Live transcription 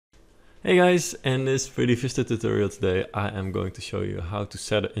Hey guys, in this 3DVista tutorial today I am going to show you how to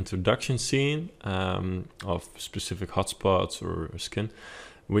set an introduction scene of specific hotspots or skin,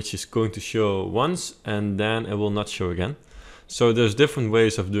 which is going to show once and then it will not show again. So there's different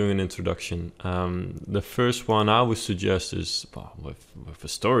ways of doing an introduction. The first one I would suggest is with a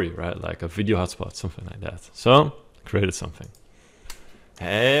story, right? Like a video hotspot, something like that. So I created something.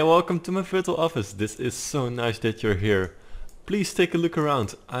 Hey, welcome to my virtual office. This is so nice that you're here. Please take a look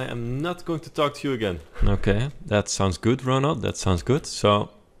around. I am not going to talk to you again. Okay, that sounds good, Ronald. That sounds good. So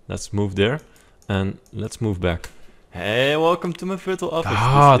let's move there and let's move back. Hey, welcome to my virtual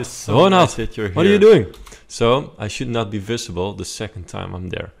office. This is so Ronald, nice that you're here. what are you doing? So I should not be visible the second time I'm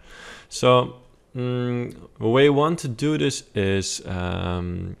there. So way one to do this is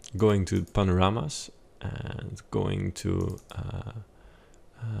going to panoramas and going to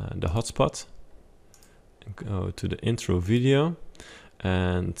the hotspot. Go to the intro video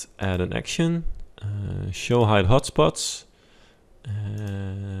and add an action, show hide hotspots,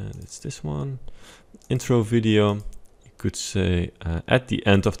 and it's this one, intro video. You could say at the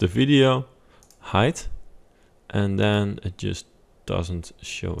end of the video hide, and then it just doesn't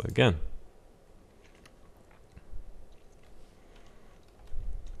show again.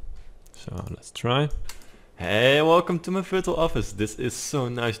 So let's try. Hey, welcome to my virtual office. This is so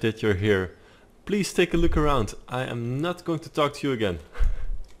nice that you're here. Please take a look around. I am not going to talk to you again.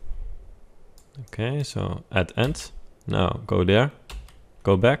 Okay, so at end. Now go there,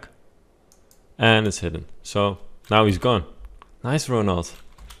 go back, and it's hidden. So now he's gone. Nice, Ronald.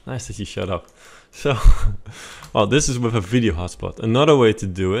 Nice that you shut up. So, well, this is with a video hotspot. Another way to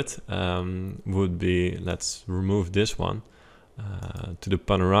do it would be, let's remove this one, to the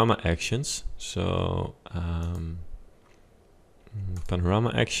panorama actions. So,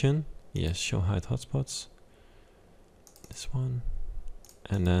 panorama action. Yes, show hide hotspots. This one.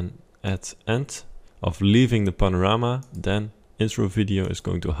 And then at end of leaving the panorama, then intro video is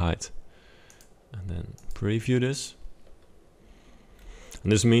going to hide. And then preview this.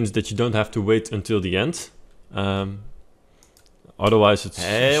 And this means that you don't have to wait until the end. Otherwise it's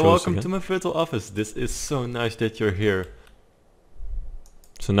Hey, welcome to my virtual office. This is so nice that you're here.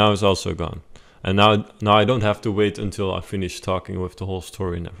 So now it's also gone. And now I don't have to wait until I finish talking with the whole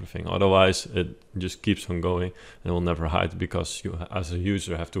story and everything. Otherwise, it just keeps on going and it will never hide because you, as a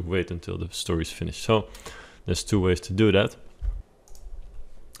user, have to wait until the story is finished. So there's two ways to do that.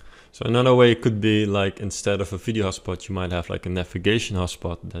 So another way could be like instead of a video hotspot, you might have like a navigation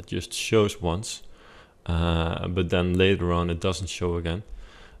hotspot that just shows once, but then later on it doesn't show again.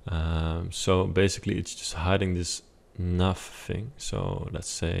 So basically, it's just hiding this nav thing. So let's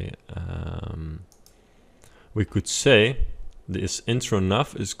say we could say this intro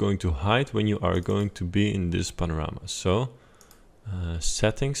nav is going to hide when you are going to be in this panorama. So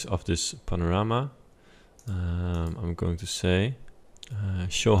settings of this panorama, I'm going to say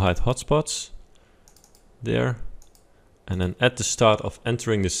show hide hotspots there, and then at the start of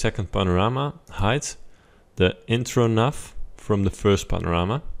entering the second panorama, hide the intro nav from the first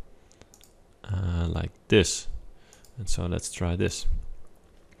panorama, like this. And so let's try this.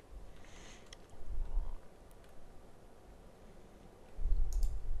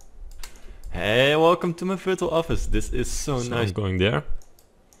 Hey, welcome to my virtual office. This is so nice. I'm going there,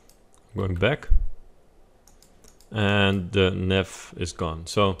 I'm going back, and the nav is gone.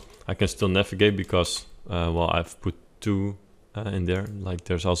 So I can still navigate because, well, I've put two in there. Like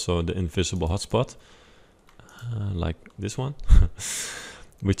there's also the invisible hotspot, like this one,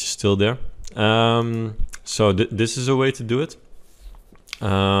 which is still there. So this is a way to do it.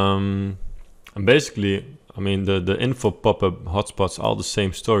 And basically, I mean, the info pop-up hotspots are all the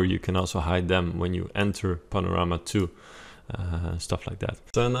same story. You can also hide them when you enter Panorama 2, stuff like that.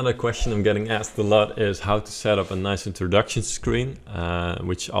 So another question I'm getting asked a lot is how to set up a nice introduction screen,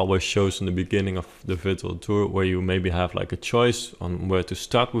 which always shows in the beginning of the virtual tour, where you maybe have like a choice on where to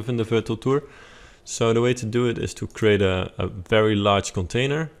start within the virtual tour. So the way to do it is to create a very large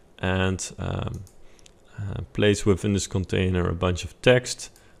container and place within this container a bunch of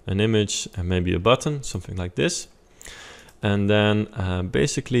text, an image, and maybe a button, something like this. And then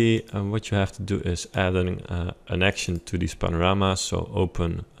basically what you have to do is add an action to these panoramas. So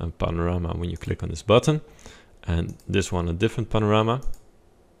open a panorama when you click on this button, and this one a different panorama.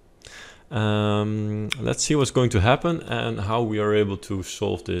 Let's see what's going to happen and how we are able to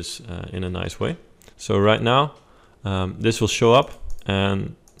solve this in a nice way. So right now this will show up,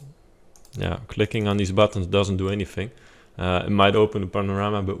 and yeah, clicking on these buttons doesn't do anything. It might open the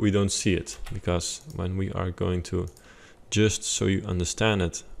panorama, but we don't see it, because when we are going to, just so you understand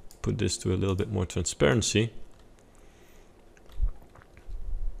it, put this to a little bit more transparency,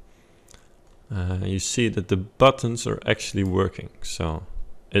 you see that the buttons are actually working. So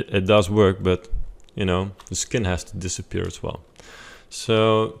it does work, but you know, the skin has to disappear as well.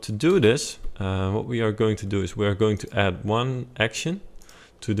 So to do this, what we are going to do is we are going to add one action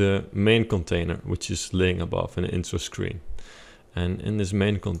to the main container, which is laying above in the intro screen. And in this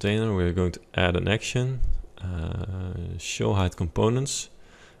main container, we're going to add an action, show hide components,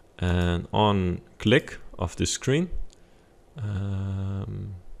 and on click of the screen,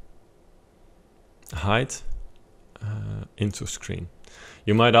 hide intro screen.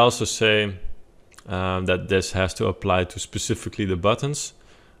 You might also say that this has to apply to specifically the buttons,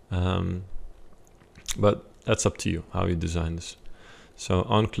 but that's up to you how you design this. So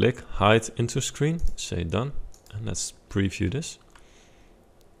on click, hide intro screen, say done, and let's preview this.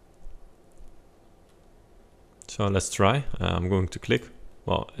 So let's try. I'm going to click.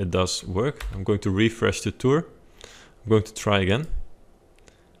 Well, it does work. I'm going to refresh the tour. I'm going to try again,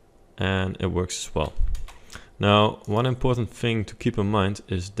 and it works as well. Now, one important thing to keep in mind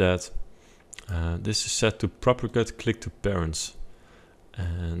is that this is set to propagate click to parents,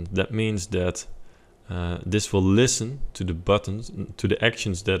 and that means that this will listen to the buttons, to the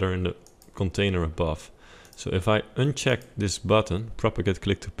actions that are in the container above. So if I uncheck this button, propagate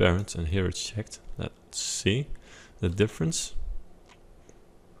click to parents, and here it's checked, let's see the difference.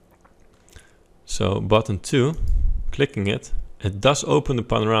 So button 2, clicking it, it does open the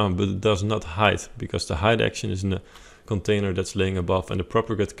panorama, but it does not hide, because the hide action is in the container that's laying above, and the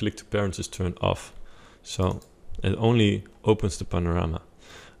propagate click to parents is turned off. So it only opens the panorama.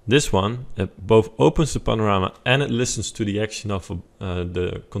 This one, it both opens the panorama and it listens to the action of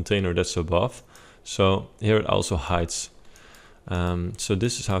the container that's above. So here it also hides. So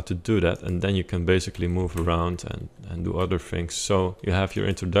this is how to do that, and then you can basically move around and do other things. So you have your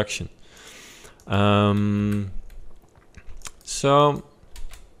introduction. So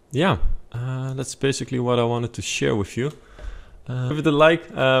yeah, that's basically what I wanted to share with you. Give it a like,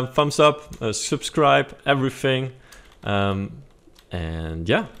 thumbs up, subscribe, everything. And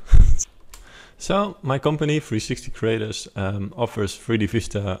yeah. So my company 360 Creators offers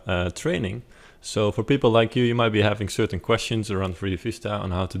 3DVista training. So for people like you might be having certain questions around 3DVista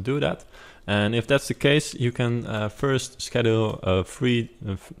on how to do that. And if that's the case, you can first schedule a free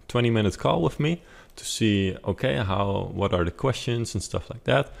 20-minute call with me to see, okay, what are the questions and stuff like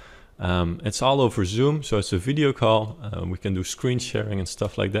that. It's all over Zoom, so it's a video call. We can do screen sharing and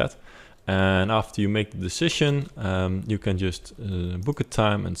stuff like that. And after you make the decision, you can just book a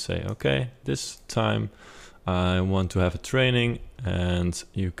time and say, okay, this time I want to have a training, and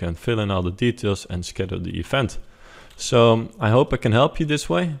you can fill in all the details and schedule the event. So I hope I can help you this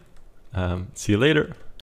way. See you later.